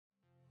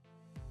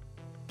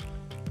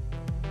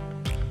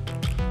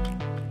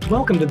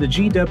Welcome to the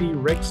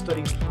GW Reg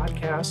Studies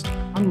podcast.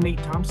 I'm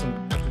Nate Thompson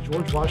at the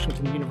George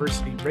Washington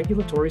University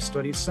Regulatory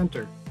Studies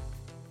Center.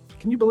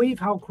 Can you believe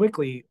how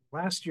quickly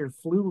last year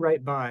flew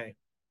right by?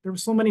 There were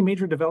so many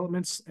major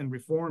developments and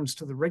reforms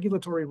to the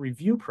regulatory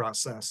review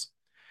process.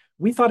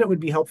 We thought it would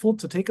be helpful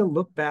to take a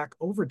look back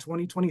over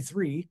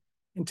 2023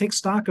 and take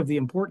stock of the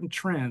important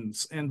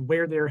trends and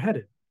where they're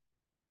headed.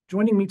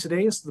 Joining me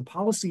today is the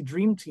Policy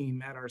Dream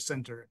Team at our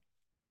center,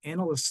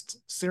 analysts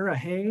Sarah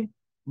Hay,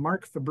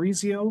 Mark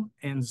Fabrizio,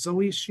 and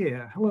Zoe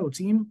Shea. Hello,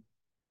 team.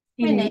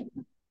 Hey, Nate.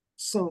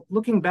 So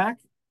looking back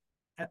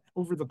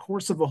over the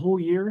course of a whole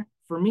year,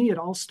 for me, it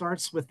all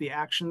starts with the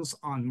actions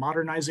on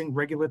modernizing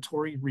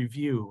regulatory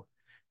review.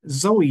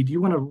 Zoe, do you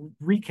want to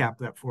recap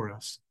that for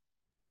us?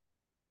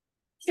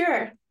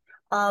 Sure.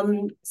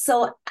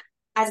 So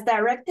as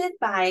directed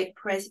by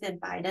President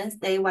Biden's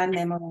Day 1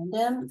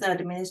 memorandum, the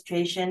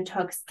administration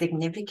took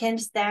significant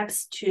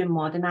steps to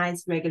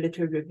modernize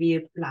regulatory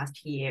review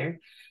last year.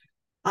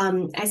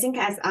 I think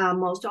as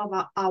most of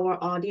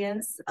our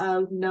audience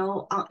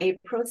know, on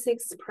April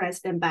 6th,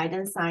 President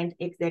Biden signed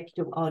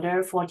Executive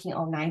Order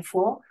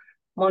 14094,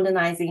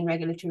 modernizing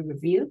regulatory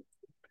review.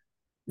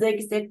 The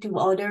executive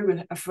order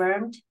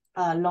reaffirmed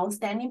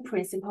long-standing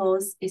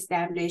principles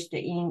established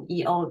in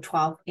EO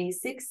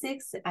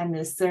 12866 and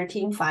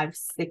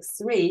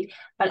 13563,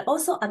 but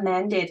also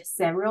amended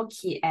several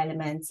key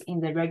elements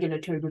in the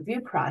regulatory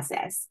review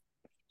process.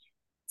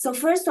 So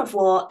first of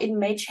all, it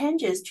made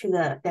changes to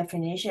the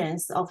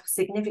definitions of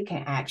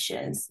significant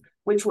actions,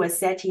 which were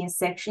set in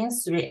Section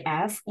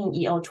 3F in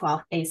EO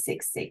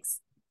 12866.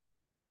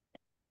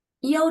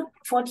 EO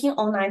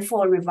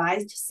 14094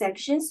 revised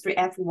Section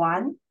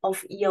 3F1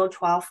 of EO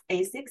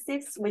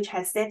 12866, which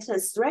has set a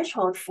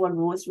threshold for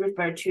rules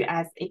referred to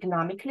as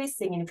economically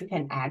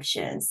significant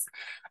actions.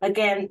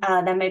 Again,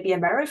 that may be a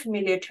very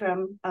familiar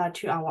term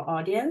to our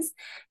audience.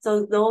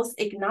 So those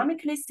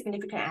economically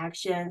significant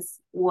actions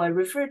will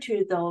refer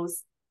to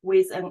those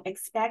with an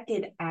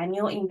expected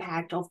annual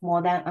impact of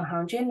more than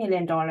 $100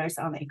 million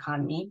on the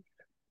economy.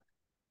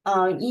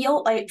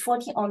 EO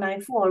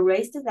 14094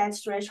 raised that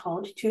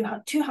threshold to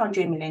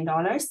 $200 million.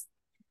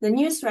 The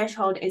new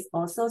threshold is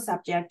also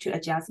subject to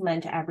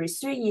adjustment every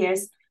 3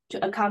 years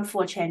to account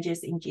for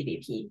changes in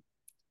GDP.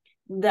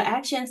 The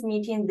actions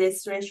meeting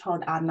this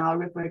threshold are now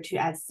referred to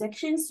as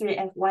Section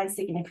 3F1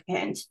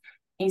 significant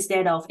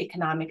instead of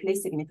economically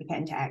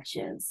significant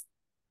actions.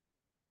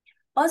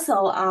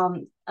 Also,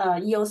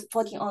 EO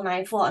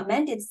 14094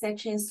 amended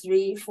Section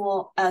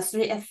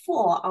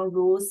 3F4 on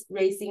rules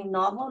raising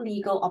novel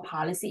legal or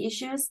policy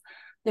issues.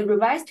 The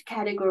revised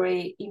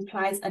category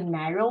implies a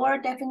narrower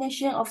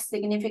definition of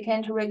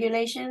significant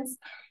regulations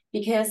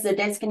because the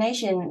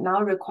designation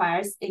now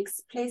requires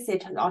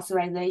explicit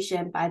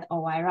authorization by the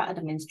OIRA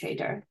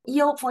administrator.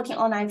 EO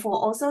 14094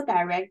 also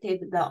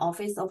directed the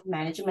Office of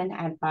Management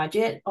and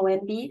Budget,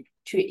 OMB,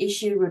 to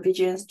issue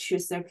revisions to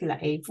Circular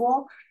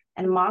A4.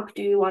 And Mark,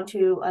 do you want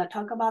to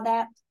talk about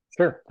that?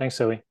 Sure. Thanks,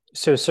 Zoe.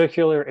 So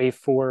Circular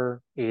A4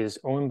 is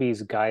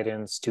OMB's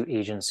guidance to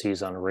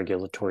agencies on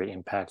regulatory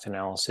impact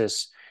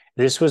analysis.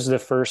 This was the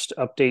first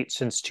update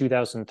since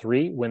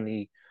 2003 when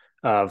the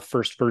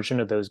first version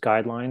of those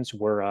guidelines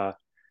were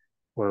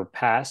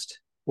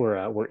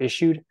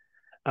issued.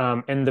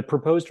 And the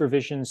proposed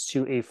revisions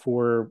to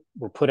A4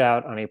 were put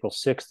out on April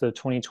 6th of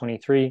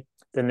 2023.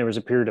 Then there was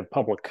a period of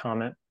public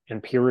comment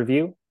and peer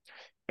review.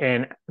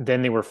 And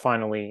then they were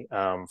finally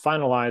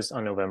finalized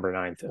on November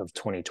 9th of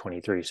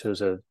 2023. So it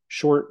was a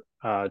short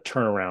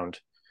turnaround,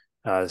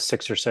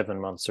 6 or 7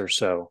 months or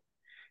so.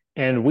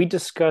 And we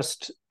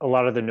discussed a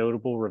lot of the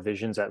notable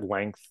revisions at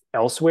length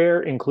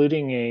elsewhere,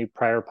 including a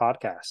prior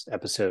podcast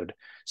episode.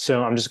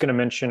 So I'm just going to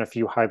mention a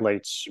few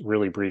highlights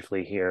really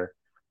briefly here.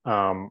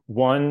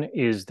 One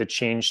is the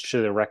change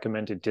to the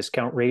recommended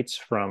discount rates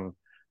from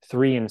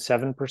 3% and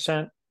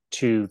 7%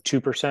 to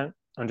 2%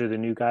 under the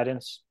new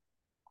guidance.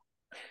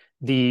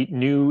 The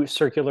new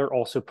circular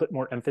also put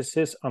more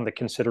emphasis on the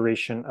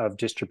consideration of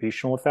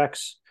distributional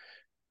effects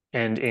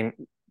and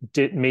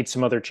made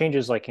some other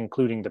changes, like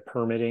including the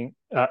permitting,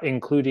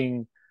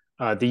 the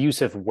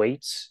use of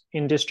weights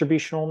in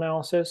distributional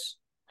analysis.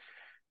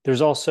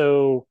 There's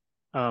also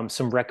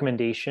some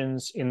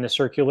recommendations in the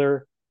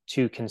circular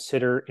to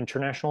consider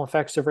international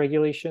effects of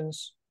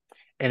regulations.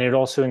 And it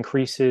also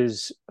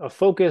increases a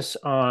focus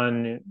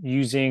on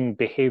using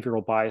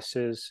behavioral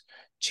biases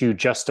to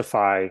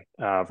justify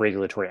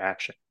regulatory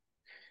action.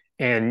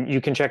 And you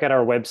can check out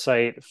our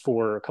website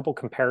for a couple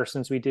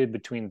comparisons we did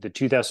between the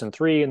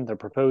 2003 and the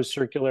proposed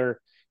circular,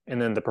 and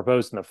then the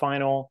proposed and the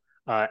final,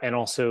 and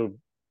also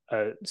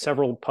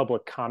several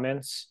public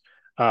comments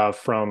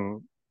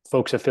from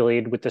folks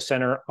affiliated with the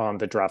center on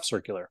the draft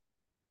circular.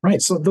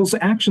 Right, so those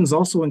actions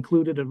also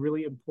included a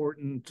really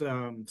important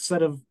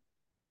set of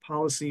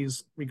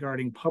policies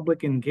regarding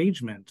public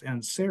engagement.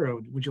 And Sarah,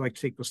 would you like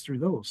to take us through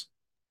those?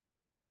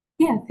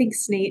 Yeah,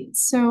 thanks, Nate.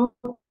 So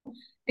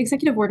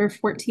Executive Order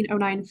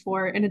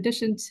 14094, in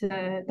addition to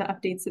the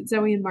updates that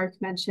Zoe and Mark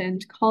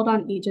mentioned, called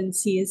on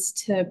agencies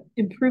to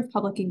improve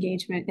public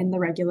engagement in the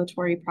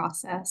regulatory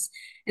process.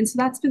 And so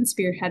that's been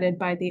spearheaded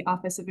by the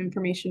Office of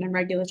Information and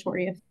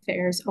Regulatory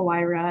Affairs,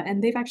 OIRA,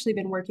 and they've actually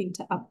been working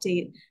to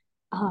update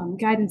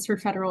guidance for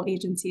federal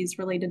agencies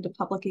related to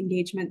public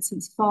engagement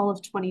since fall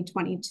of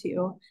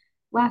 2022.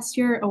 Last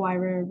year,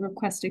 OIRA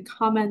requested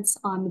comments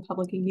on the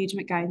public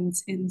engagement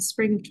guidance in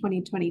spring of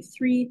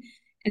 2023,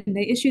 and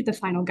they issued the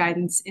final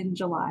guidance in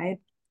July.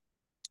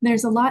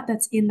 There's a lot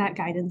that's in that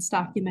guidance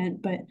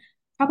document, but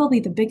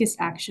probably the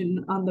biggest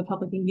action on the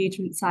public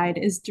engagement side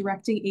is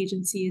directing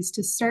agencies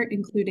to start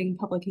including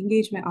public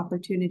engagement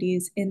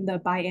opportunities in the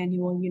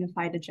biannual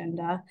unified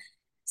agenda.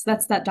 So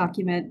that's that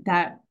document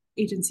that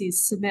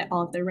agencies submit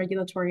all of their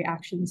regulatory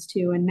actions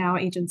to, and now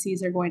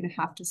agencies are going to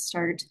have to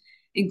start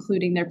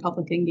including their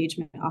public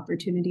engagement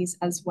opportunities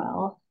as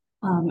well.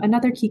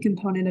 Another key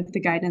component of the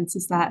guidance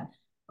is that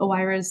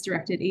OIRA has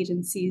directed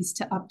agencies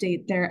to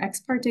update their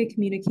ex parte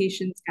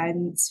communications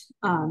guidance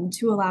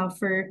to allow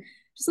for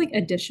just like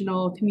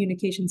additional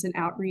communications and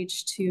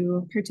outreach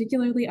to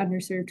particularly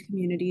underserved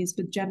communities,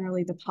 but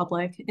generally the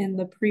public in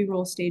the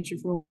pre-rule stage of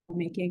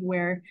rulemaking,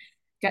 where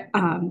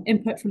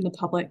input from the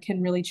public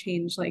can really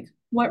change like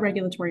what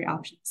regulatory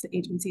options the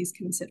agency is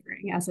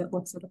considering as it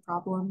looks at a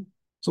problem.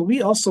 So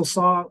we also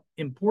saw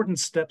important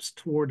steps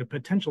toward a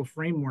potential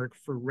framework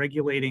for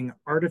regulating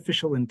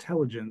artificial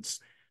intelligence.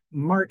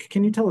 Mark,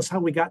 can you tell us how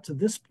we got to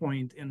this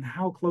point and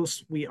how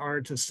close we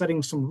are to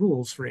setting some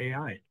rules for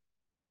AI?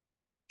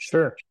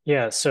 Sure.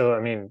 Yeah. So,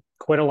 I mean,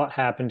 quite a lot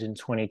happened in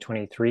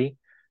 2023.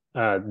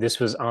 This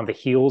was on the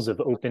heels of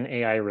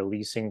OpenAI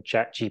releasing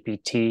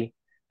ChatGPT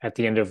at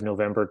the end of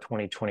November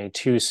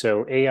 2022.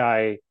 So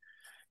AI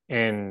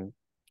and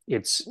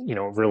its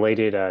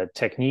related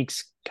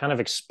techniques kind of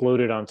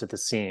exploded onto the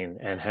scene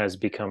and has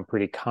become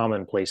pretty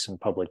commonplace in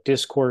public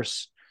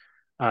discourse.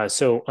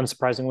 So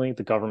unsurprisingly,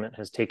 the government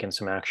has taken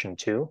some action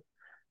too.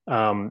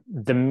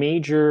 The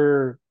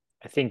major,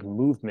 I think,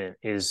 movement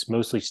is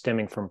mostly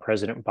stemming from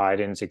President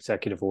Biden's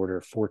Executive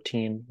Order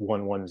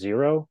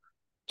 14110,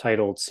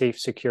 titled Safe,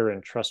 Secure,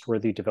 and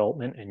Trustworthy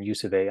Development and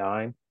Use of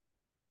AI.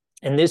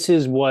 And this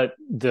is what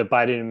the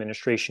Biden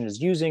administration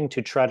is using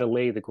to try to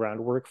lay the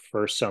groundwork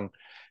for some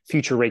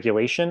future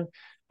regulation.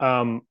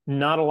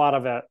 Not a lot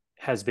of that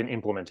has been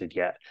implemented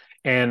yet.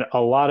 And a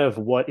lot of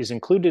what is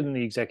included in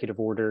the executive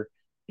order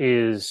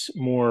is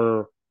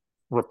more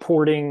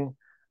reporting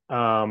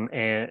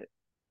and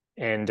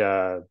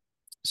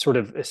sort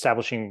of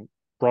establishing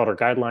broader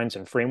guidelines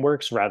and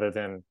frameworks rather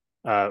than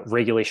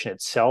regulation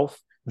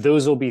itself.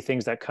 Those will be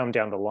things that come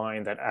down the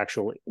line that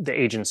actually the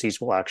agencies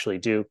will actually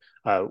do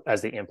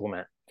as they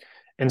implement.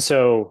 And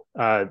so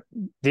the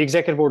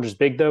executive order is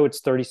big, though.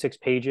 It's 36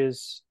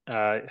 pages,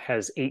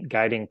 has 8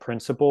 guiding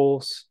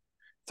principles,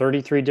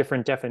 33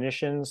 different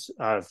definitions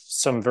of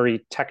some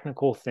very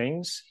technical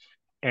things,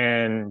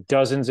 and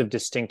dozens of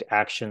distinct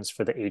actions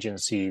for the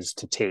agencies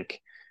to take.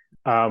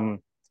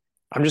 I'm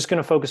just going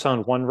to focus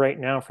on one right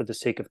now for the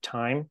sake of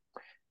time.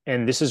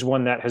 And this is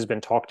one that has been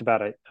talked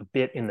about a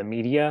bit in the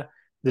media.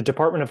 The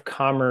Department of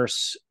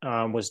Commerce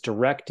was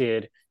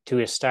directed to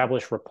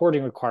establish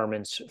reporting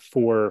requirements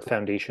for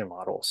foundation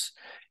models.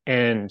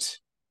 And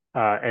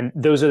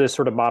those are the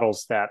sort of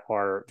models that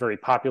are very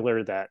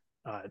popular that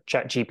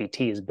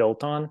ChatGPT is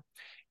built on.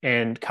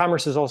 And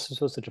Commerce is also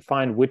supposed to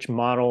define which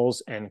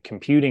models and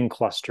computing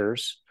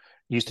clusters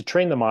used to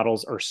train the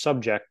models are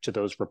subject to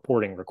those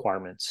reporting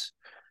requirements.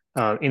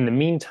 In the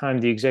meantime,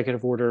 the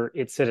executive order,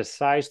 it set a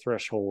size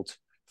threshold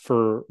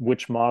for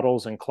which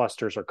models and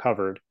clusters are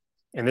covered.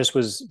 And this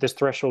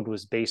threshold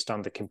was based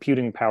on the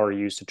computing power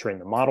used to train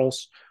the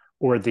models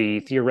or the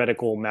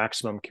theoretical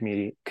maximum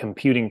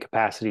computing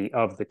capacity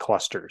of the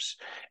clusters.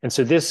 And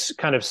so this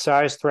kind of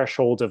size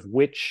threshold of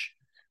which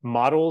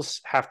models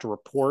have to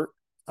report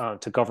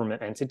to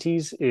government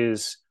entities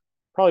is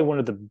probably one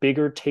of the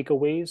bigger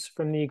takeaways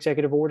from the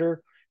executive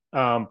order.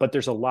 But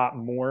there's a lot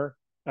more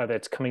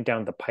that's coming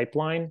down the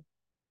pipeline.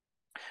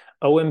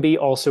 OMB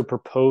also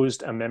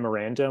proposed a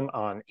memorandum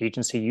on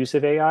agency use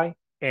of AI,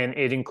 and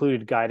it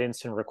included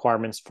guidance and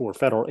requirements for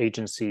federal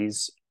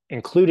agencies,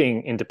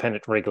 including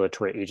independent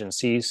regulatory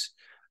agencies,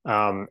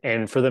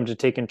 and for them to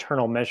take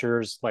internal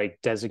measures like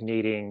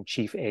designating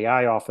chief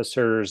AI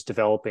officers,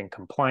 developing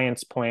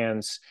compliance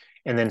plans,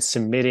 and then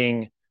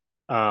submitting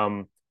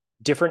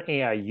different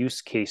AI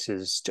use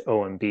cases to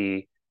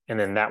OMB, and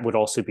then that would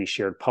also be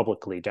shared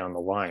publicly down the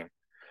line.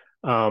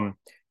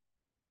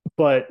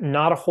 But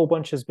not a whole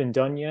bunch has been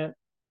done yet.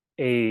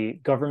 A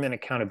Government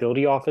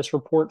Accountability Office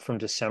report from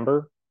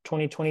December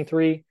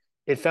 2023,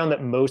 it found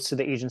that most of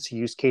the agency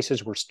use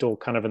cases were still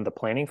kind of in the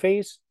planning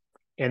phase,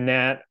 and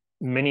that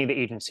many of the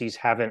agencies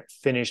haven't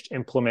finished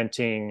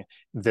implementing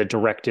the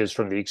directives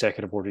from the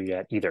executive order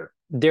yet either.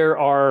 There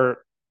are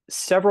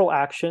several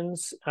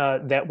actions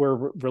that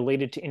were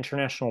related to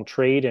international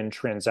trade and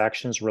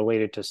transactions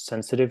related to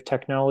sensitive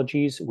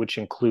technologies, which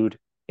include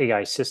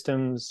AI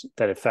systems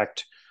that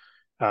affect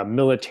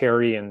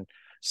military and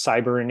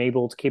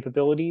cyber-enabled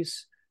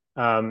capabilities.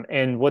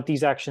 And what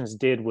these actions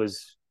did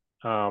was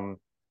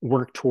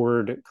work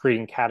toward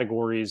creating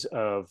categories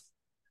of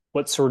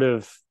what sort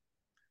of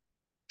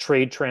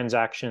trade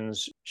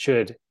transactions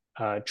should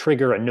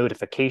trigger a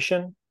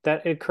notification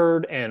that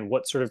occurred and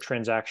what sort of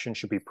transaction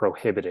should be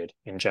prohibited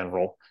in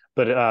general.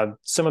 But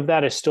some of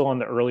that is still on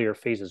the earlier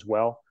phase as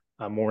well,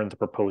 more in the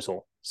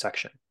proposal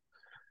section.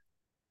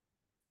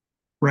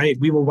 Right.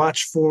 We will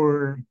watch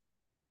for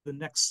the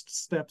next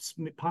steps,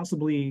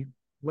 possibly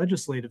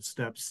legislative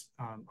steps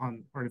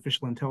on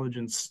artificial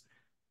intelligence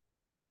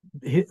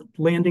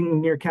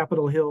landing near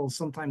Capitol Hill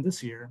sometime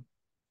this year.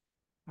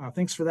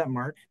 Thanks for that,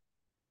 Mark.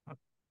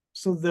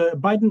 So the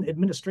Biden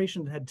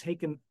administration had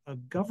taken a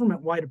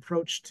government-wide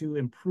approach to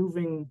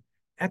improving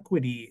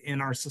equity in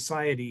our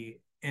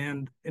society,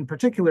 and in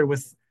particular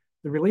with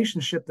the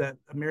relationship that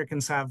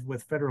Americans have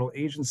with federal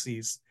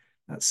agencies.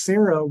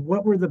 Sarah,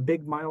 what were the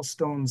big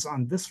milestones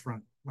on this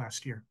front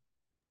last year?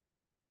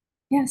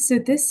 Yeah, so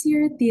this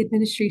year, the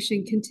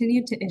administration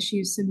continued to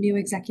issue some new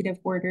executive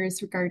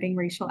orders regarding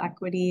racial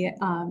equity.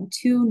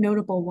 Two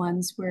notable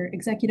ones were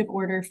Executive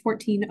Order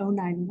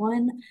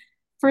 14091,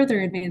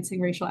 further advancing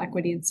racial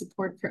equity and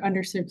support for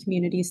underserved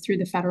communities through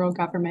the federal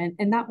government.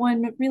 And that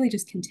one really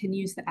just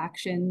continues the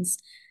actions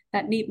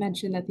that Nate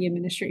mentioned that the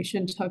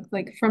administration took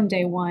like from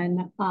day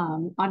one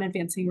on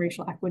advancing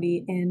racial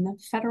equity in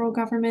federal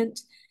government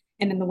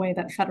and in the way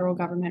that federal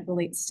government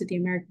relates to the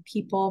American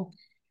people.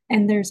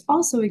 And there's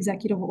also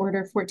Executive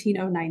Order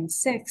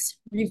 14096,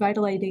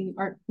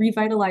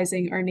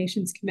 revitalizing our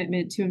nation's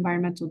commitment to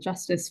environmental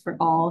justice for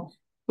all,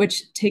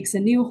 which takes a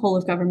new whole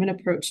of government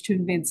approach to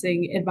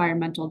advancing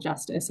environmental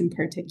justice in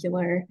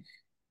particular.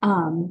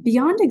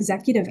 Beyond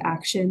executive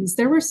actions,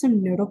 there was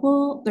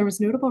notable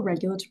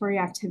regulatory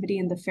activity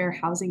in the fair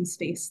housing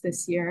space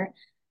this year.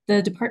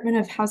 The Department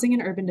of Housing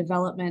and Urban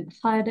Development,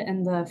 HUD,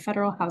 and the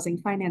Federal Housing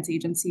Finance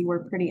Agency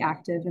were pretty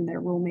active in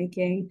their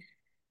rulemaking.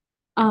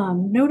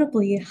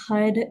 Notably,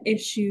 HUD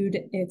issued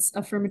its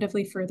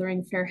Affirmatively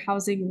Furthering Fair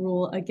Housing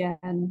rule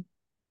again.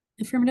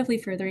 Affirmatively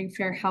Furthering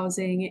Fair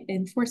Housing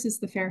enforces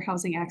the Fair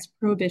Housing Act's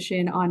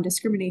prohibition on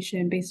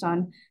discrimination based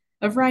on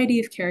a variety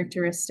of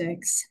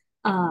characteristics.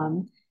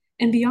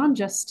 And beyond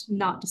just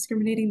not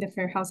discriminating, the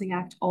Fair Housing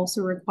Act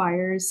also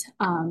requires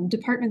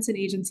departments and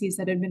agencies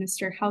that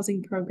administer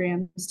housing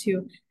programs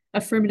to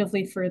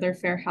affirmatively further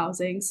fair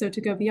housing. So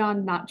to go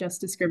beyond not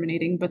just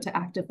discriminating, but to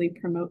actively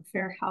promote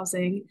fair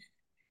housing.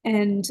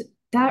 And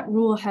that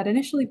rule had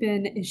initially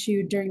been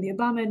issued during the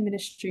Obama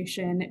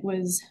administration. It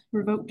was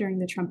revoked during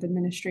the Trump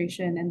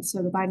administration. And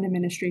so the Biden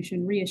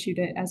administration reissued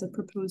it as a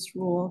proposed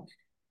rule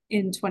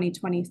in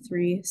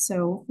 2023.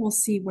 So we'll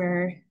see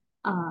where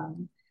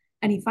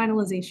any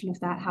finalization of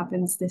that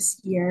happens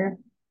this year.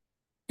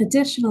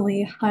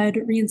 Additionally, HUD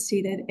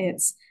reinstated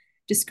its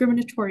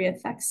discriminatory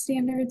effects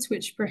standards,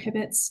 which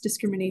prohibits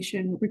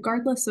discrimination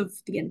regardless of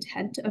the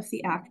intent of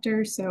the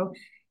actor. So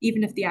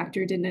even if the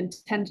actor didn't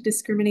intend to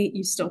discriminate,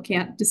 you still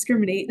can't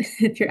discriminate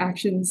if your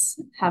actions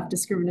have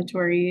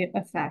discriminatory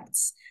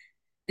effects.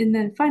 And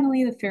then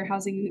finally, the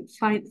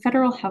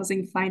Federal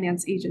Housing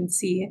Finance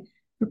Agency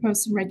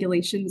proposed some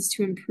regulations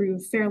to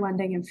improve fair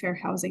lending and fair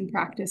housing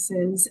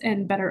practices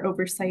and better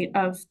oversight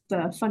of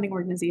the funding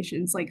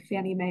organizations like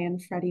Fannie Mae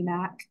and Freddie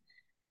Mac.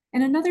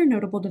 And another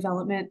notable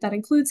development that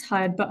includes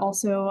HUD, but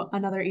also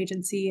another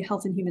agency,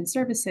 Health and Human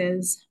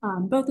Services,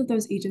 both of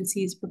those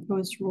agencies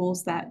proposed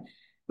rules that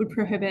would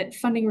prohibit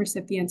funding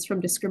recipients from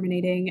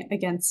discriminating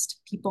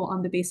against people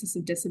on the basis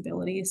of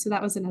disability. So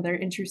that was another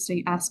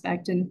interesting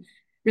aspect and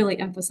really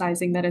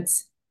emphasizing that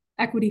it's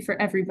equity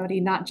for everybody,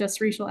 not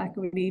just racial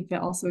equity, but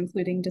also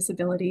including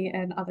disability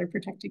and other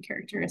protected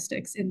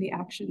characteristics in the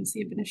actions the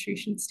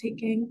administration's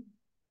taking.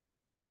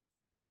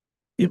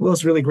 It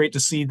was really great to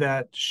see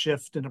that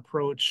shift in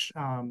approach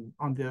on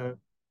the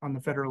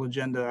federal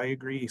agenda. I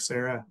agree,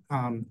 Sarah.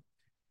 And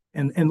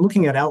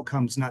looking at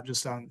outcomes, not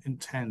just on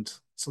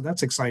intent. So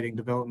that's exciting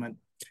development.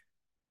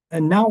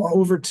 And now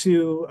over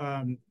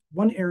to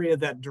one area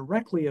that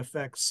directly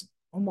affects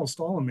almost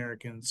all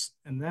Americans,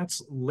 and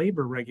that's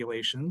labor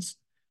regulations.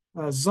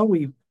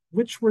 Zoe,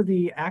 which were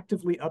the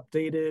actively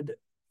updated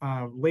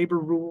labor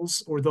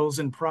rules or those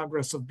in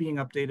progress of being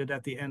updated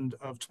at the end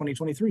of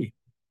 2023?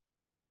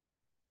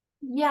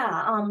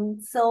 Yeah,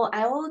 so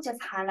I will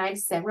just highlight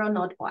several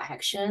notable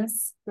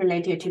actions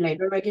related to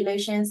labor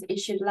regulations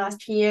issued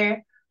last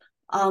year.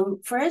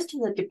 First,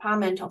 the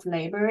Department of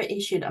Labor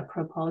issued a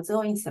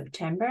proposal in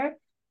September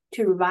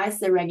to revise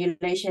the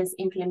regulations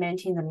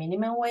implementing the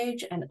minimum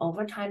wage and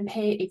overtime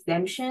pay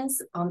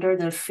exemptions under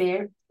the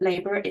Fair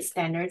Labor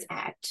Standards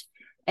Act,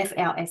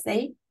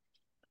 FLSA.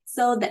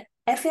 So the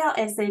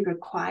FLSA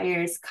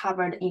requires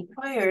covered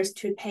employers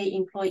to pay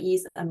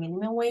employees a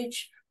minimum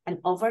wage and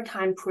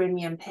overtime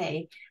premium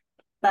pay,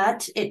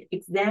 but it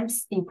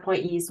exempts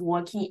employees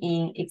working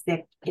in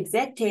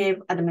executive,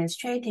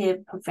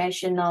 administrative,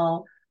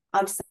 professional,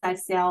 outside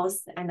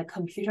sales, and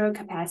computer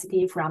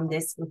capacity from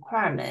this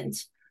requirement.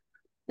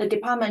 The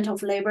Department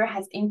of Labor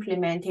has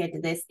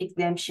implemented this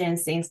exemption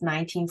since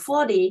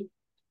 1940,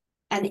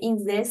 and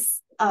in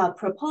this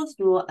proposed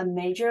rule, a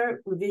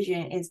major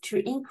revision is to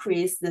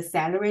increase the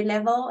salary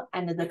level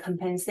and the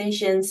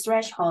compensation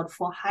threshold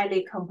for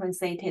highly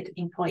compensated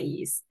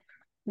employees.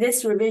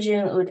 This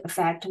revision would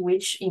affect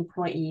which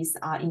employees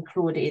are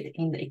included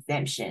in the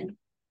exemption.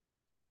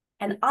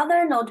 And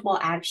other notable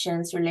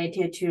actions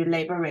related to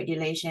labor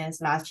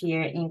regulations last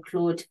year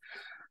include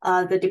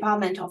the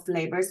Department of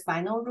Labor's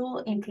final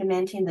rule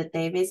implementing the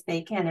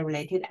Davis-Bacon and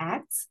related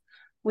acts,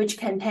 which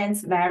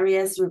contains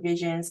various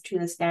revisions to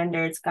the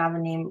standards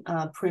governing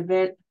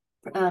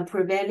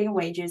prevailing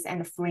wages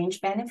and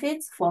fringe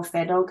benefits for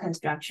federal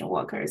construction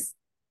workers.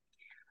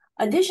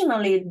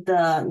 Additionally,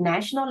 the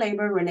National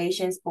Labor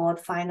Relations Board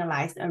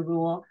finalized a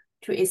rule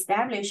to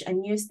establish a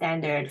new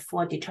standard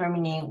for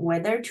determining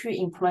whether two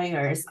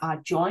employers are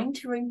joint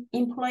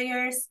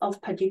employers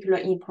of particular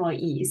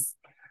employees.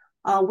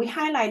 We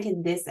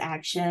highlighted this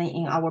action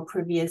in our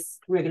previous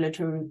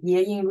regulatory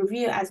year in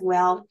review as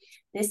well.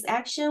 This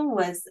action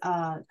was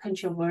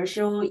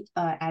controversial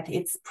at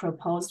its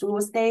proposed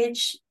rule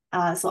stage.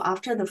 So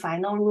after the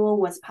final rule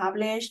was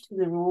published,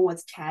 the rule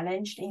was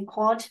challenged in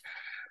court.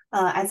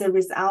 As a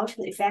result,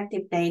 the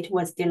effective date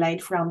was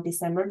delayed from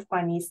December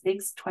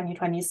 26,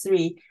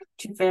 2023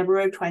 to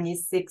February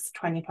 26,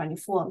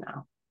 2024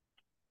 now.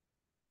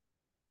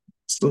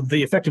 So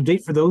the effective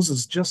date for those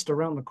is just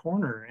around the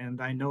corner.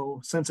 And I know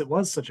since it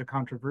was such a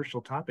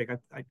controversial topic,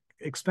 I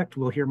expect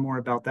we'll hear more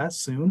about that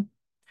soon.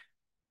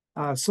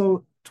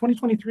 So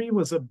 2023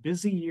 was a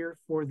busy year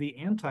for the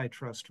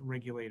antitrust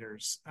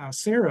regulators.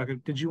 Sarah,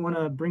 did you want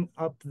to bring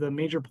up the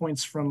major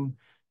points from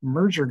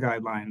merger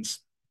guidelines?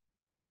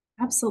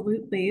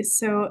 Absolutely.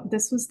 So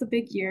this was the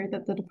big year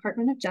that the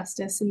Department of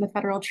Justice and the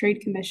Federal Trade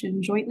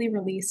Commission jointly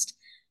released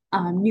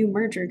new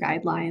merger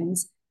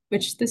guidelines,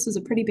 which this was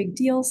a pretty big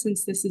deal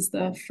since this is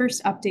the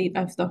first update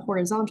of the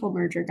horizontal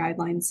merger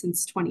guidelines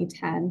since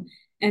 2010.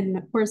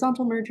 And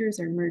horizontal mergers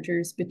are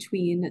mergers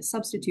between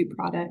substitute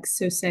products.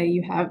 So say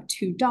you have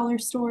two dollar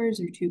stores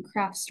or two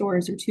craft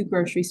stores or two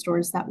grocery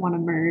stores that want to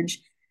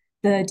merge.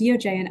 The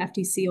DOJ and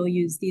FTC will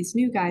use these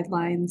new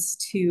guidelines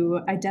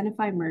to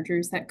identify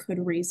mergers that could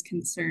raise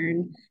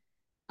concern.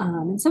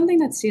 And something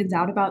that stands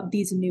out about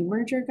these new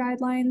merger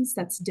guidelines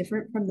that's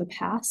different from the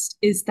past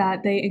is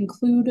that they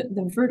include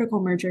the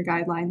vertical merger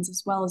guidelines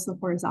as well as the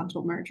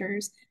horizontal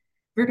mergers.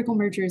 Vertical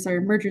mergers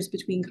are mergers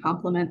between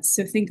complements.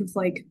 So think of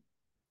like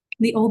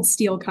the old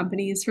steel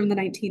companies from the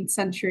 19th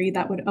century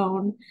that would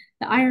own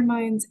the iron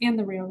mines and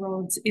the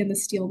railroads and the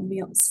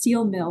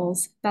steel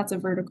mills. That's a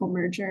vertical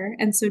merger.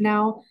 And so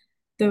now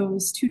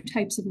those two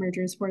types of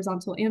mergers,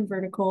 horizontal and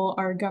vertical,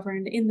 are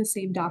governed in the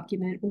same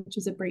document, which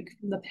is a break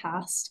from the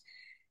past.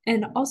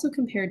 And also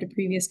compared to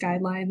previous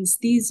guidelines,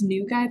 these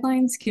new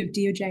guidelines give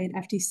DOJ and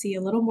FTC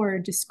a little more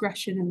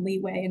discretion and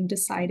leeway in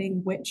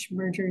deciding which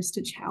mergers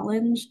to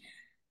challenge,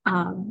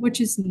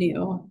 which is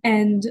new.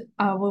 And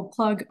we'll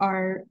plug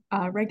our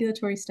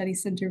Regulatory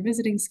Studies Center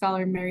visiting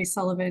scholar, Mary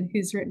Sullivan,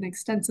 who's written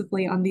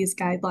extensively on these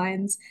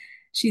guidelines.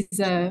 She's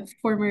a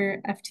former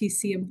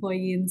FTC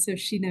employee, and so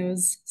she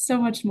knows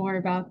so much more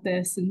about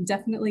this, and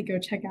definitely go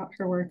check out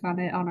her work on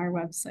it on our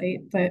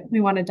website. But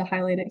we wanted to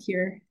highlight it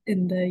here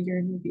in the year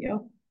in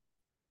review.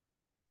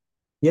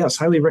 Yes,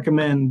 highly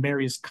recommend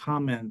Mary's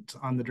comment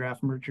on the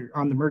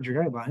merger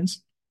guidelines.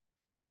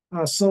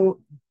 So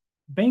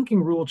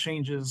banking rule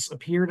changes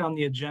appeared on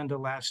the agenda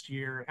last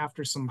year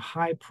after some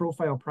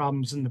high-profile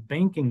problems in the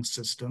banking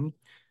system.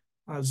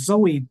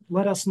 Zoe,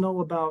 let us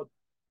know about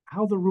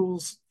how the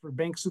rules for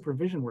bank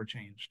supervision were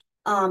changed.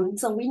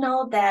 So we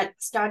know that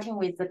starting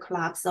with the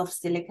collapse of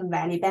Silicon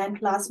Valley Bank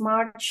last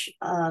March,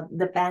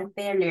 the bank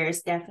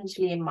failures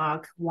definitely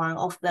mark one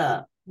of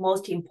the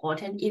most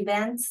important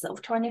events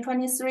of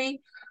 2023.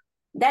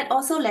 That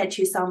also led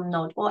to some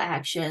notable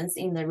actions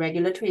in the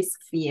regulatory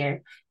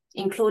sphere,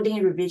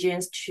 including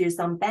revisions to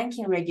some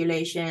banking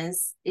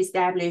regulations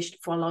established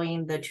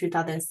following the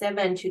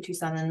 2007 to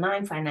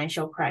 2009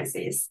 financial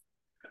crisis.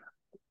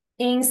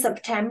 In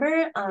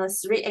September,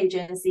 three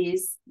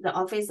agencies, the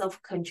Office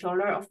of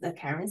Comptroller of the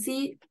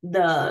Currency,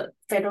 the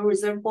Federal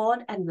Reserve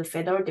Board, and the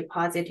Federal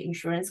Deposit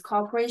Insurance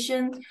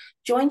Corporation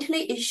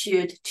jointly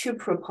issued two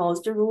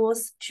proposed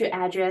rules to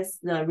address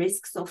the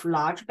risks of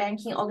large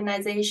banking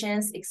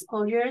organizations'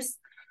 exposures.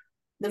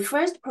 The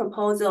first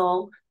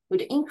proposal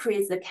would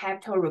increase the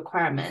capital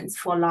requirements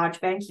for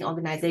large banking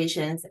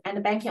organizations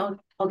and banking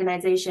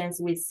organizations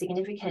with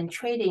significant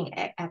trading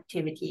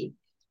activity.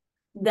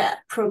 The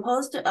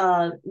proposed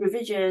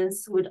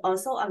revisions would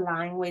also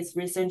align with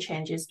recent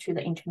changes to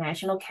the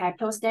international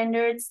capital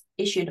standards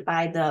issued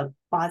by the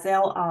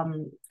Basel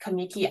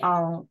Committee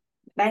on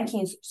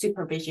Banking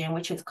Supervision,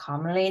 which is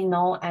commonly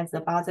known as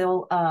the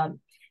Basel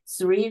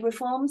III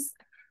reforms.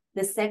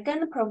 The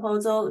second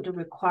proposal would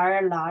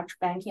require large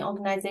banking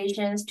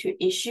organizations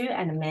to issue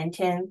and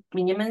maintain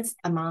minimum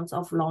amounts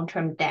of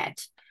long-term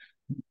debt.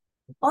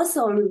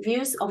 Also,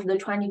 reviews of the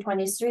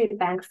 2023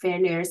 bank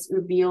failures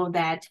reveal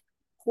that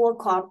poor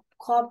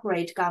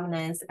corporate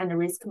governance and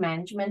risk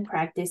management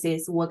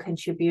practices were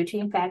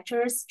contributing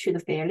factors to the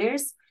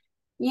failures.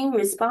 In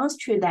response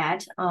to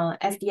that,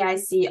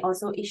 FDIC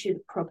also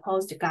issued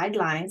proposed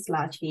guidelines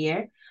last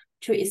year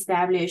to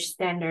establish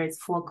standards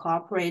for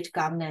corporate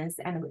governance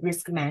and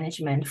risk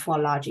management for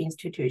large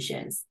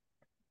institutions.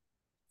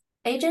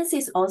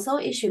 Agencies also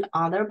issued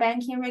other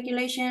banking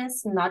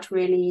regulations, not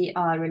really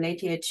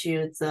related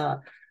to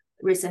the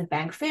recent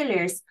bank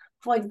failures.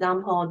 For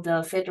example,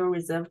 the Federal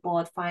Reserve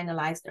Board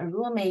finalized a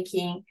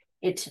rulemaking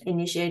it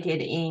initiated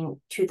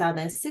in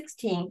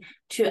 2016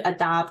 to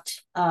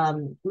adopt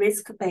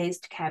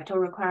risk-based capital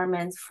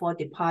requirements for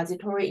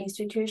depository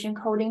institution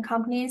holding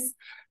companies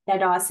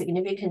that are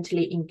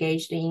significantly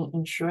engaged in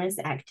insurance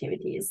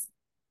activities.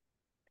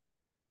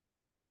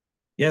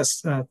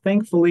 Yes,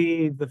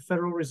 thankfully, the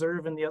Federal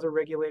Reserve and the other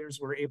regulators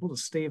were able to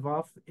stave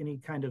off any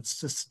kind of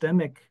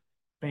systemic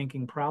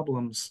banking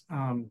problems.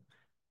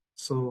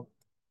 So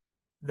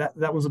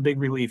that was a big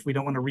relief. We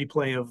don't want a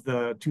replay of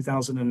the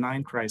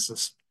 2009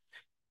 crisis.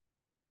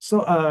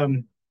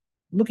 So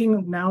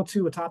looking now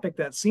to a topic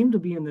that seemed to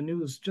be in the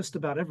news just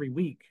about every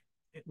week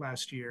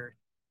last year,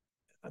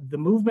 the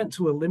movement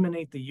to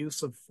eliminate the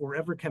use of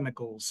forever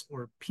chemicals,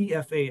 or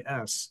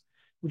PFAS.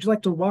 Would you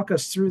like to walk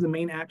us through the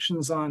main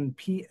actions on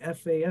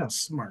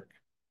PFAS, Mark?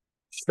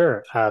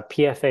 Sure.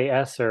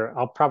 PFAS, or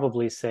I'll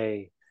probably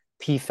say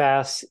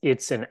PFAS,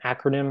 it's an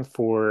acronym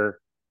for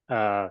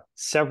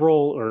several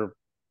or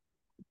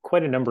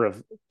quite a number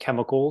of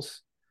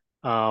chemicals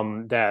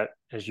that,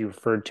 as you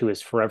referred to,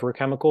 as forever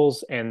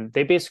chemicals. And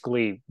they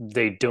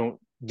don't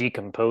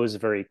decompose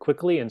very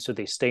quickly. And so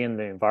they stay in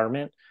the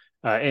environment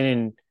and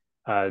in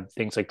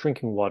things like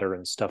drinking water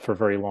and stuff for a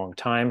very long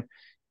time.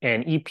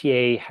 And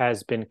EPA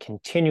has been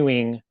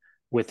continuing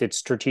with its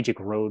strategic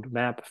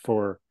roadmap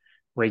for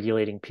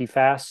regulating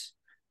PFAS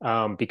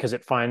because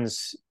it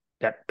finds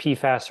that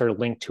PFAS are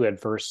linked to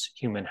adverse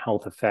human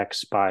health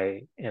effects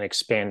by an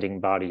expanding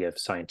body of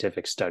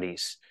scientific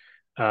studies.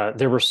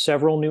 There were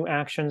several new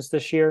actions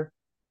this year.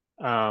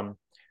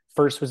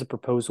 First was a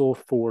proposal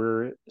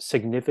for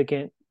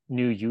significant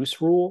new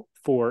use rule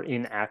for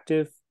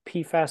inactive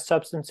PFAS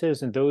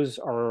substances, and those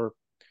are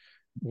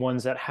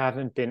ones that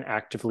haven't been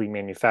actively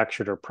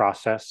manufactured or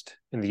processed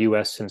in the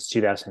US since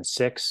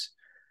 2006.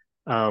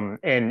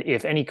 And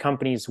if any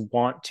companies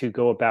want to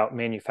go about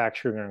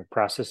manufacturing and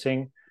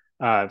processing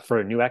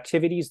for new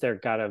activities, they're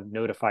got to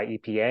notify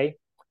EPA,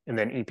 and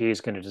then EPA is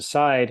going to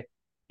decide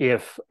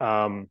if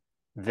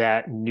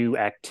that new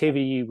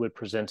activity would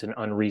present an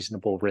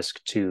unreasonable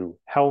risk to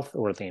health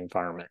or the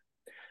environment.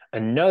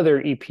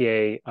 Another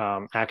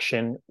EPA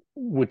action,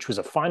 which was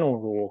a final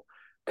rule,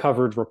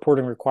 covered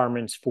reporting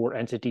requirements for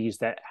entities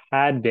that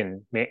had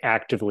been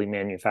actively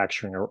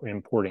manufacturing or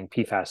importing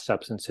PFAS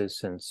substances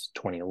since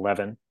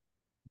 2011.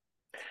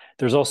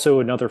 There's also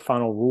another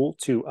final rule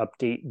to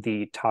update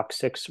the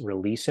toxics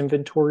release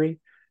inventory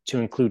to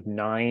include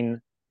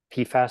 9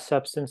 PFAS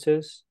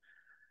substances.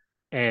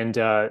 And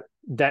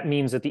that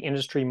means that the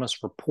industry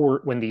must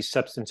report when these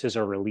substances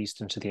are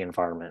released into the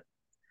environment.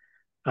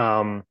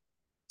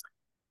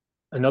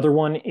 Another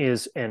one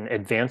is an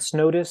advance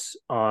notice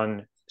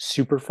on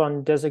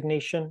Superfund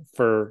designation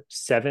for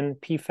 7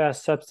 PFAS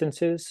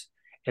substances.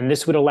 And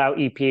this would allow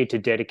EPA to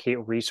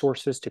dedicate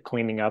resources to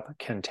cleaning up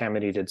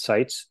contaminated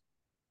sites.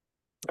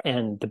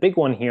 And the big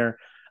one here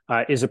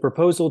is a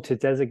proposal to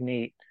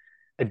designate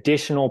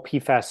additional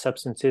PFAS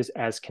substances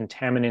as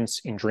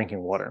contaminants in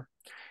drinking water.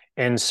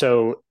 And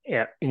so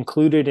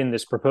included in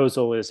this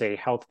proposal is a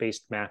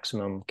health-based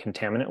maximum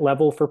contaminant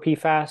level for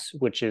PFAS,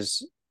 which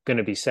is going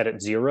to be set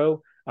at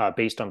 0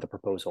 based on the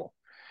proposal.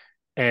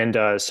 And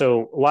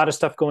so a lot of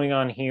stuff going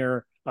on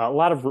here. A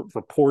lot of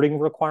reporting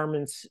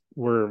requirements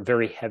were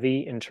very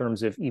heavy in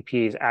terms of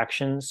EPA's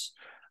actions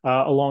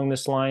along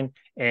this line.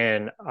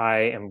 And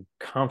I am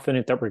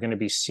confident that we're going to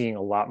be seeing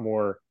a lot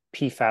more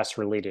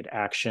PFAS-related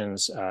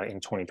actions in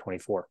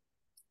 2024.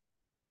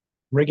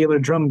 Regular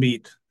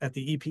drumbeat at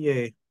the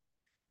EPA.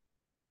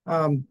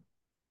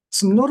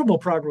 Some notable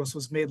progress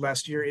was made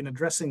last year in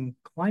addressing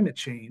climate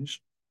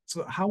change.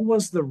 So how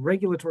was the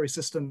regulatory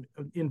system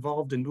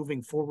involved in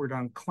moving forward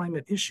on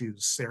climate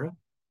issues, Sarah?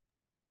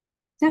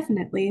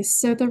 Definitely.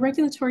 So the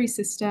regulatory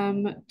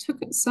system took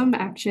some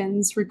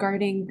actions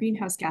regarding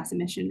greenhouse gas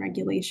emission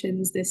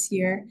regulations this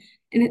year,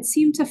 and it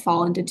seemed to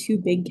fall into 2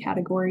 big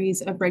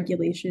categories of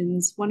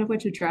regulations, one of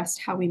which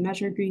addressed how we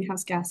measure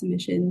greenhouse gas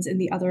emissions and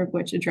the other of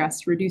which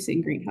addressed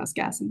reducing greenhouse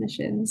gas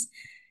emissions.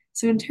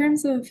 So in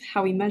terms of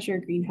how we measure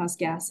greenhouse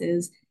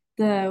gases,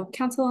 the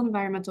Council on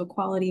Environmental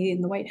Quality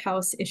in the White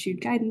House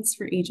issued guidance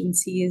for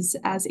agencies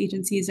as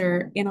agencies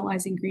are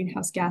analyzing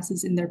greenhouse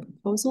gases in their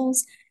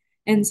proposals.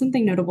 And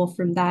something notable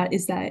from that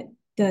is that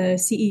the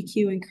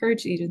CEQ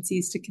encouraged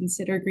agencies to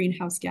consider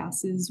greenhouse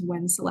gases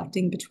when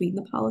selecting between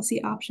the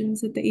policy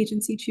options that the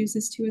agency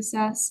chooses to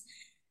assess.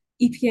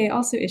 EPA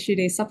also issued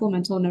a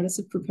supplemental notice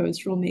of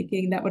proposed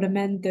rulemaking that would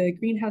amend the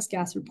greenhouse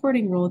gas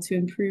reporting rule to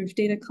improve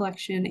data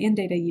collection and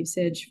data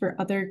usage for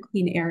other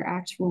Clean Air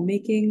Act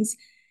rulemakings.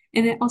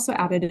 And it also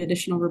added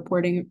additional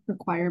reporting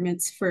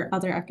requirements for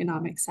other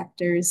economic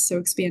sectors, so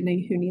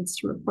expanding who needs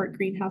to report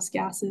greenhouse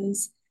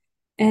gases.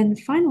 And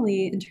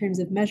finally, in terms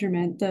of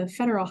measurement, the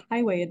Federal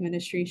Highway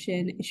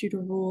Administration issued a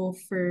rule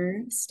for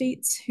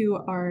states who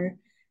are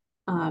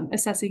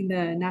assessing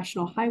the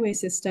national highway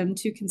system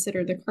to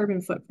consider the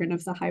carbon footprint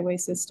of the highway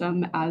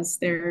system as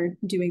they're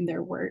doing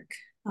their work.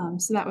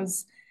 So that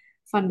was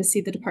fun to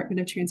see the Department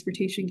of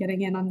Transportation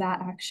getting in on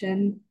that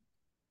action.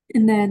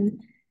 And then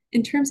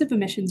in terms of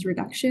emissions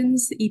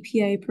reductions, the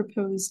EPA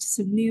proposed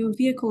some new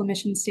vehicle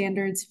emission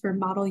standards for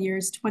model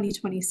years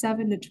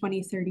 2027 to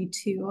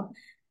 2032.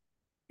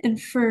 And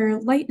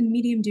for light and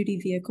medium duty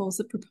vehicles,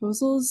 the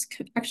proposals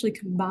actually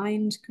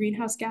combined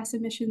greenhouse gas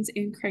emissions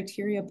and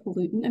criteria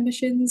pollutant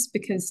emissions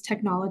because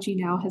technology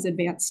now has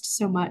advanced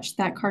so much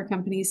that car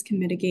companies can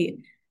mitigate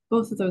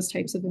both of those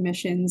types of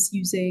emissions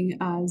using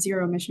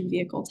zero emission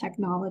vehicle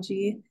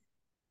technology.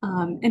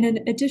 And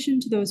in addition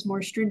to those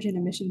more stringent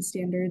emission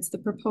standards, the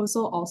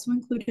proposal also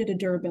included a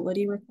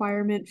durability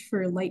requirement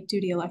for light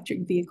duty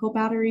electric vehicle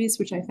batteries,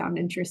 which I found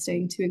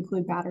interesting to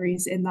include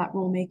batteries in that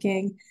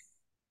rulemaking.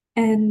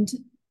 And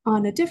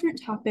on a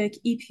different topic,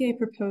 EPA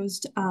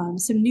proposed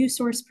some new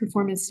source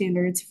performance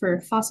standards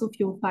for fossil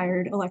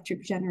fuel-fired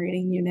electric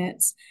generating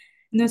units.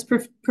 And those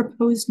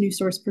proposed new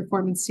source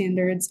performance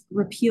standards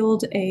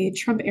repealed a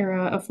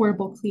Trump-era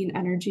Affordable Clean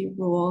Energy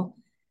rule.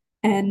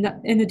 And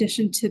in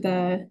addition to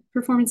the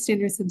performance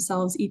standards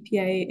themselves,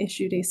 EPA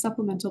issued a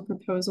supplemental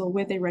proposal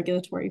with a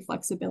regulatory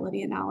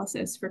flexibility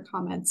analysis for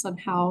comments on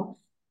how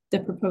the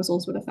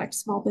proposals would affect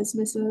small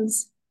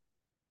businesses.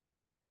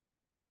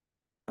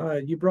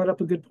 You brought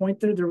up a good point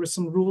there. There were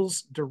some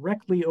rules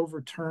directly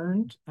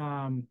overturned,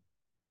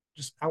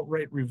 just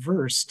outright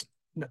reversed.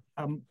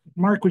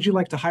 Mark, would you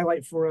like to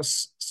highlight for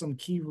us some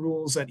key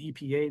rules at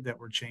EPA that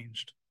were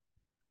changed?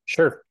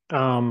 Sure.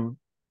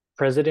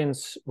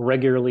 Presidents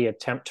regularly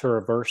attempt to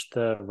reverse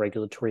the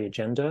regulatory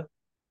agenda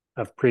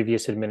of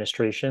previous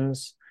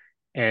administrations,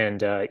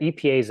 and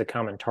EPA is a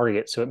common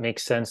target, so it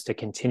makes sense to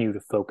continue to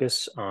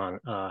focus on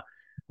a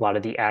lot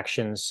of the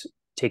actions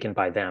taken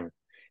by them.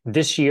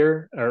 This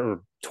year,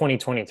 or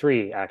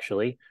 2023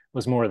 actually,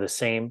 was more of the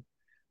same.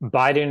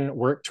 Biden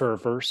worked to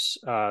reverse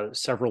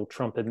several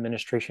Trump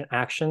administration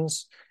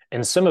actions,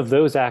 and some of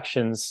those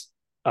actions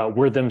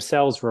were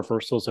themselves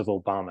reversals of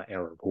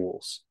Obama-era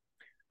rules.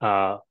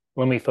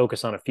 Let me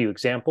focus on a few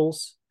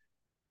examples.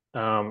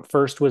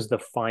 First was the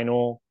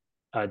final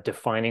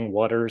defining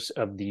waters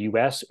of the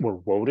U.S. or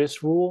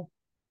WOTUS rule.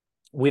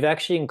 We've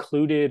actually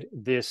included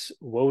this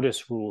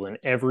WOTUS rule in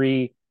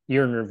every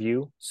year in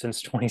review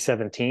since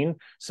 2017.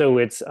 So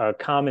it's a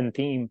common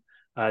theme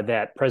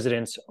that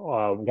presidents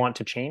want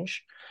to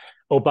change.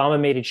 Obama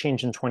made a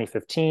change in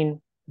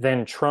 2015.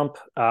 Then Trump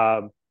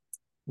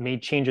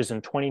made changes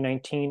in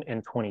 2019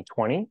 and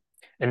 2020.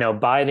 And now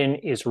Biden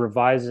is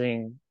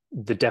revising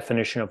the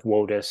definition of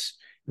WOTUS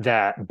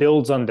that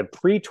builds on the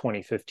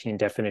pre-2015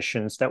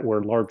 definitions that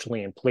were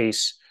largely in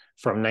place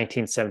from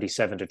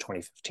 1977 to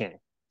 2015.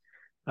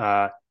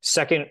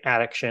 Second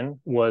action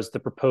was the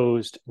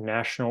proposed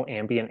National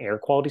Ambient Air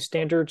Quality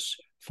Standards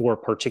for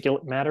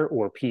particulate matter,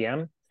 or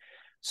PM.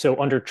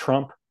 So under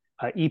Trump,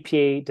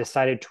 EPA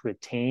decided to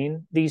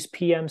retain these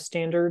PM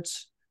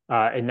standards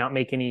and not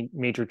make any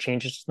major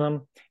changes to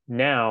them.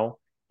 Now,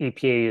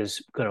 EPA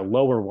is going to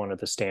lower one of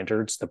the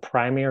standards, the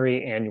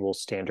primary annual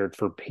standard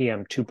for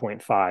PM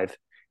 2.5.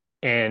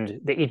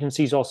 And the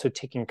agency is also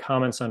taking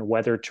comments on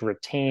whether to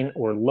retain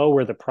or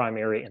lower the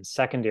primary and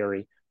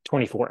secondary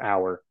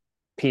 24-hour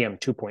PM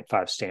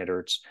 2.5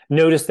 standards.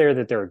 Notice there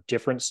that there are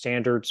different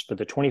standards for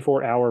the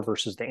 24-hour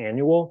versus the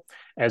annual,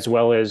 as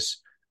well as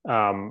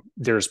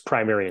there's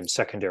primary and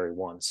secondary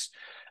ones.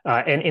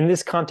 And in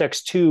this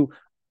context too,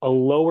 a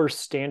lower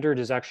standard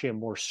is actually a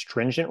more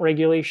stringent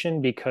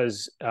regulation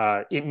because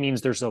it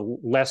means there's a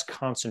less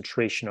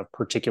concentration of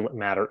particulate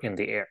matter in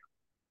the air.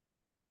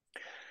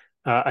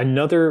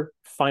 Another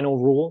final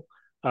rule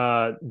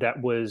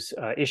that was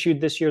issued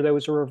this year that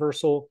was a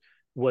reversal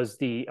was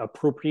the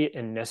appropriate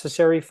and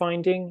necessary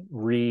finding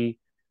re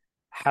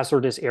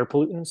hazardous air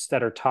pollutants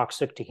that are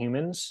toxic to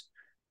humans.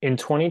 In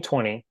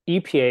 2020,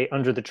 EPA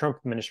under the Trump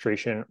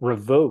administration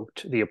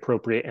revoked the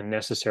appropriate and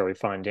necessary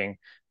finding,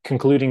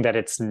 concluding that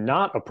it's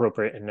not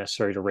appropriate and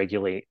necessary to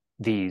regulate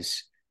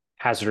these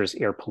hazardous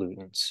air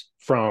pollutants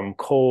from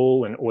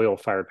coal and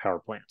oil-fired power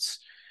plants.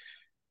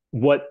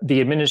 What the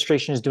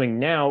administration is doing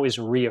now is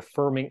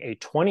reaffirming a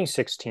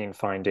 2016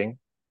 finding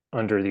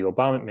under the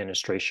Obama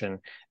administration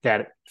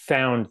that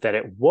found that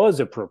it was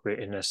appropriate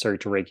and necessary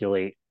to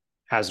regulate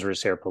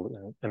hazardous air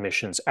pollutant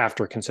emissions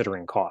after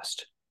considering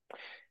cost.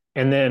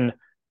 And then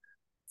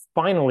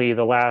finally,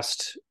 the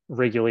last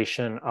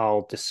regulation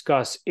I'll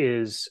discuss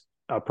is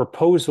a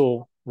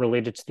proposal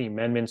related to the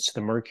amendments to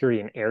the mercury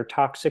and air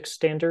toxic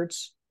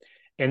standards.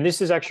 And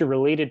this is actually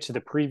related to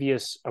the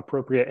previous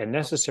appropriate and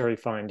necessary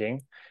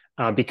finding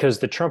because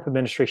the Trump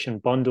administration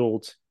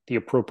bundled the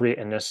appropriate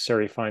and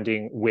necessary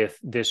finding with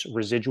this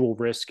residual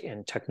risk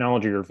and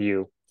technology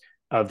review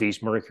of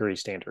these mercury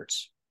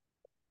standards.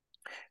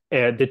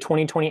 The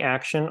 2020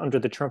 action under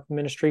the Trump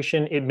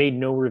administration, it made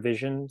no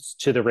revisions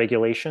to the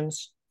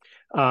regulations.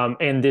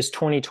 And this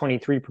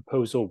 2023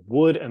 proposal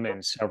would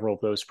amend several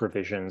of those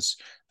provisions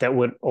that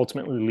would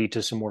ultimately lead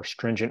to some more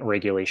stringent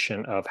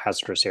regulation of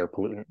hazardous air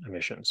pollutant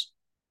emissions.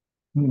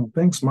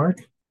 Thanks, Mark.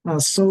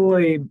 So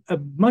a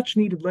much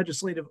needed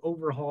legislative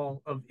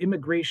overhaul of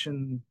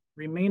immigration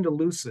remained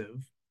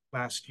elusive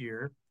last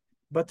year,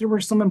 but there were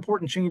some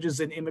important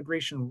changes in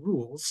immigration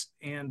rules.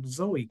 And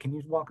Zoe, can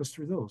you walk us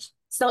through those?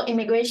 So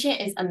immigration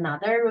is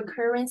another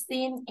recurring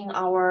theme in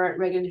our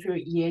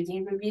regulatory year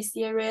in review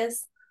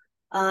series.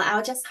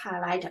 I'll just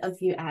highlight a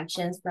few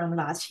actions from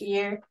last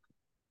year.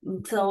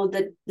 So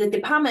the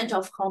Department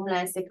of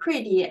Homeland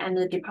Security and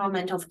the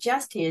Department of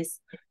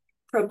Justice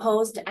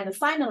proposed and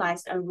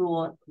finalized a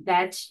rule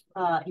that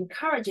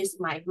encourages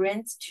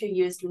migrants to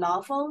use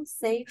lawful,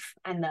 safe,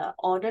 and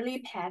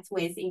orderly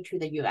pathways into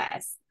the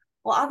U.S.,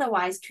 or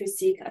otherwise to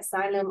seek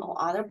asylum or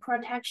other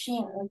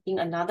protection in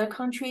another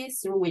country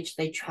through which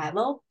they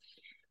travel.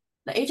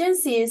 The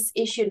agencies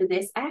issued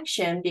this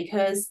action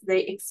because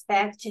they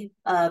expect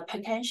a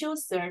potential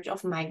surge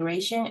of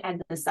migration at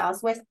the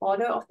southwest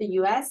border of the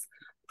U.S.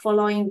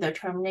 following the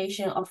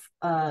termination of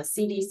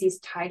CDC's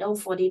Title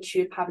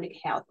 42 public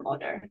health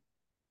order.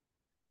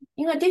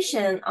 In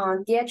addition,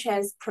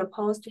 DHS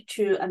proposed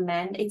to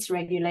amend its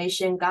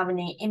regulation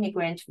governing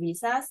immigrant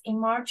visas in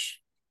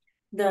March.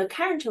 The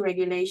current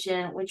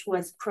regulation, which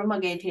was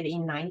promulgated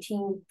in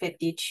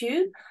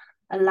 1952,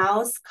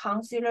 allows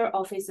consular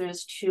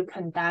officers to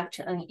conduct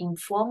an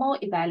informal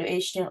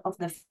evaluation of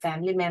the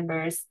family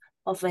members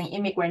of an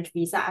immigrant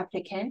visa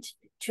applicant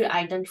to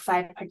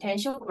identify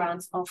potential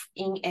grounds of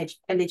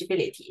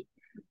ineligibility.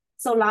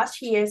 So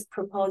last year's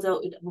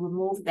proposal would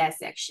remove that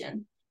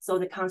section. So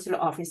the consular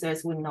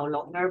officers will no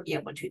longer be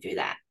able to do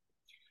that.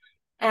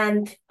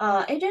 And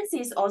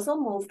agencies also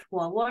moved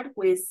forward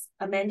with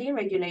amending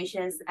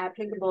regulations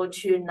applicable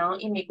to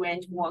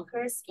non-immigrant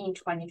workers in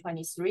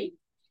 2023.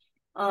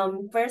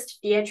 First,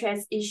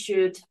 DHS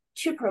issued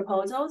 2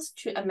 proposals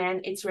to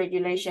amend its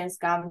regulations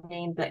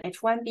governing the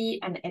H-1B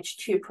and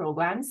H-2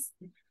 programs.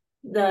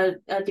 The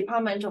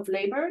Department of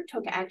Labor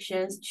took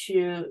actions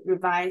to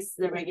revise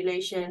the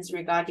regulations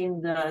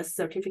regarding the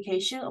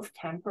certification of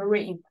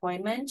temporary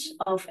employment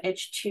of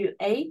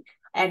H-2A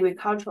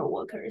agricultural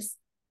workers.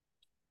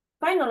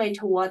 Finally,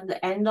 toward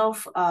the end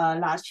of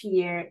last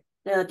year,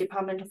 the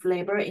Department of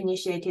Labor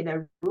initiated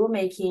a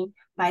rulemaking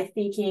by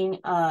seeking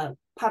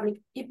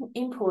public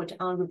input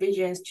on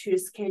revisions to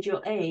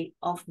Schedule A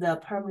of the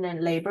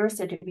permanent labor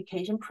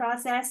certification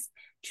process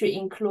to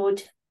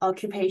include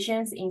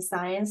occupations in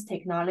science,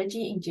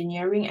 technology,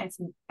 engineering,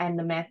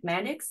 and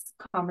mathematics,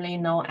 commonly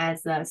known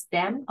as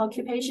STEM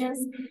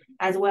occupations,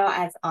 as well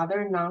as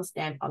other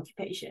non-STEM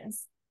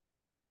occupations.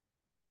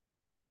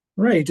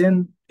 Right.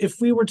 And if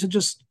we were to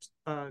just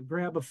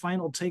grab a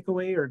final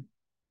takeaway or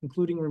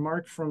concluding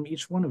remark from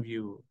each one of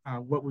you,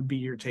 what would be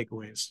your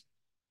takeaways?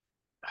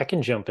 I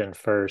can jump in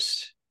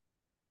first.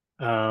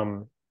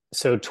 So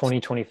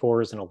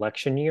 2024 is an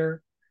election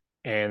year,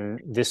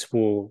 and this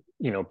will,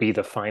 be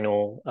the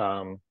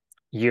final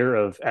year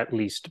of at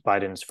least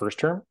Biden's first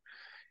term.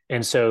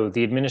 And so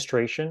the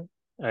administration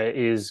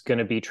is going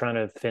to be trying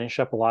to finish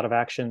up a lot of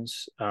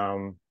actions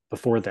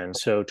before then.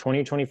 So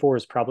 2024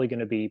 is probably going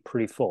to be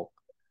pretty full.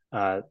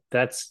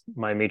 That's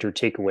my major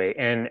takeaway.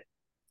 And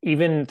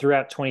even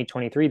throughout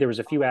 2023, there was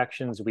a few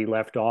actions we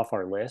left off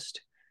our list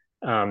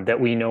that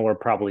we know are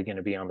probably going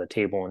to be on the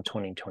table in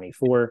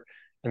 2024.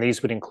 And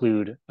these would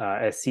include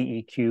a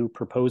CEQ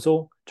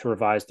proposal to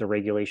revise the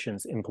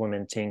regulations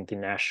implementing the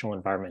National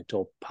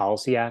Environmental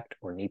Policy Act,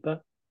 or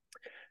NEPA.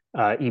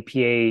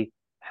 EPA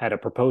had a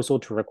proposal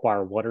to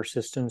require water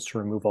systems to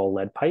remove all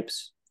lead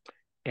pipes.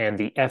 And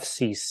the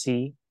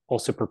FCC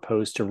also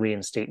proposed to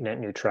reinstate net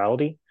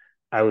neutrality.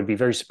 I would be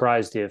very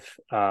surprised if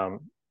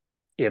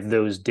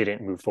those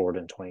didn't move forward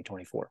in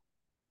 2024.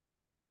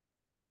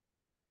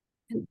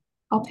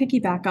 I'll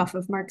piggyback off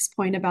of Mark's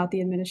point about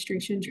the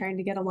administration trying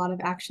to get a lot of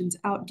actions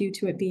out due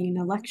to it being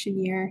an election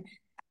year.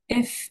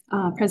 If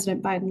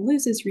President Biden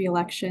loses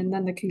re-election,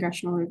 then the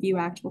Congressional Review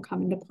Act will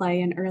come into play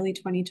in early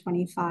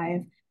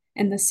 2025.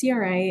 And the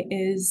CRA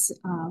is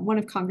one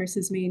of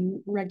Congress's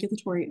main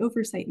regulatory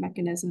oversight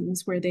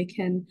mechanisms where they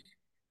can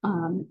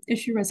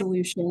issue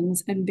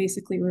resolutions and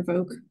basically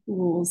revoke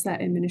rules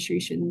that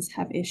administrations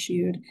have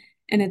issued.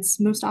 And it's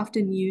most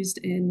often used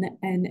in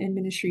an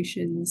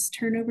administration's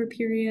turnover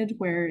period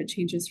where it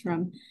changes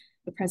from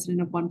the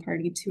president of one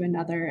party to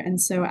another.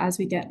 And so as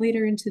we get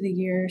later into the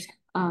year,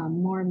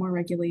 more and more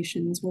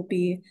regulations will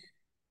be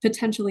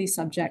potentially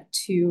subject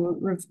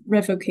to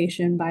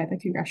revocation by the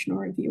Congressional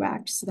Review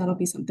Act. So that'll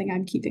be something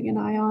I'm keeping an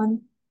eye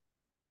on.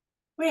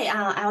 Great.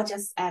 I'll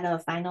just add a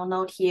final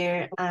note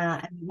here.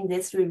 In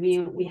this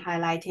review, we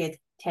highlighted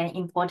 10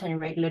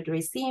 important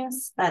regulatory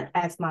themes, but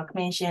as Mark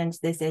mentioned,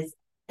 this is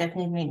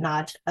definitely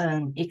not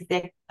an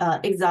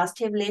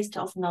exhaustive list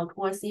of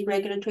noteworthy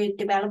regulatory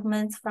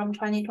developments from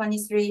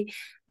 2023.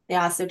 There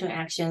are certain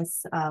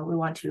actions we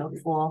want to look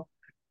for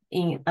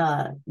in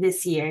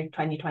this year,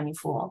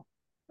 2024.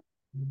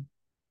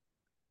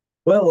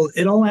 Well,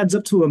 it all adds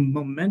up to a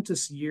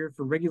momentous year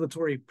for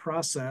regulatory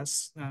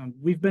process.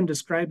 We've been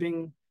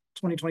describing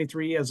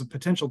 2023 as a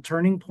potential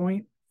turning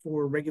point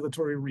for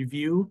regulatory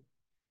review,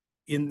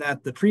 in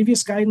that the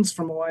previous guidance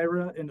from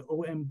OIRA and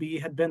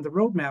OMB had been the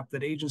roadmap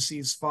that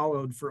agencies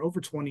followed for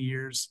over 20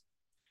 years.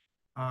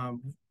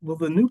 Will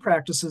the new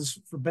practices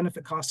for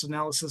benefit cost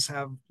analysis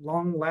have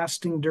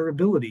long-lasting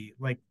durability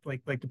like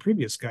the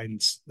previous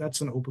guidance?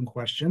 That's an open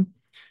question.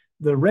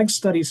 The Reg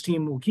Studies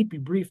team will keep you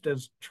briefed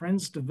as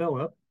trends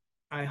develop.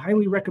 I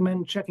highly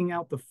recommend checking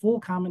out the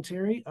full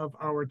commentary of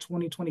our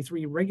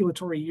 2023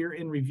 regulatory year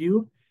in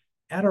review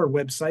at our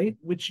website,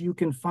 which you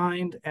can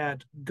find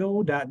at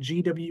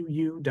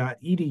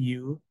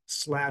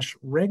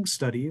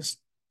go.gwu.edu/regstudies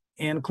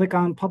and click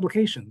on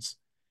publications.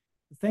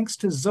 Thanks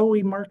to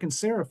Zoe, Mark, and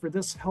Sarah for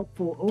this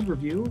helpful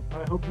overview.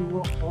 I hope you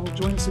will all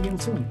join us again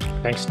soon.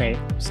 Thanks, Nate.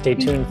 Stay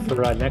tuned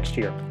for next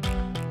year.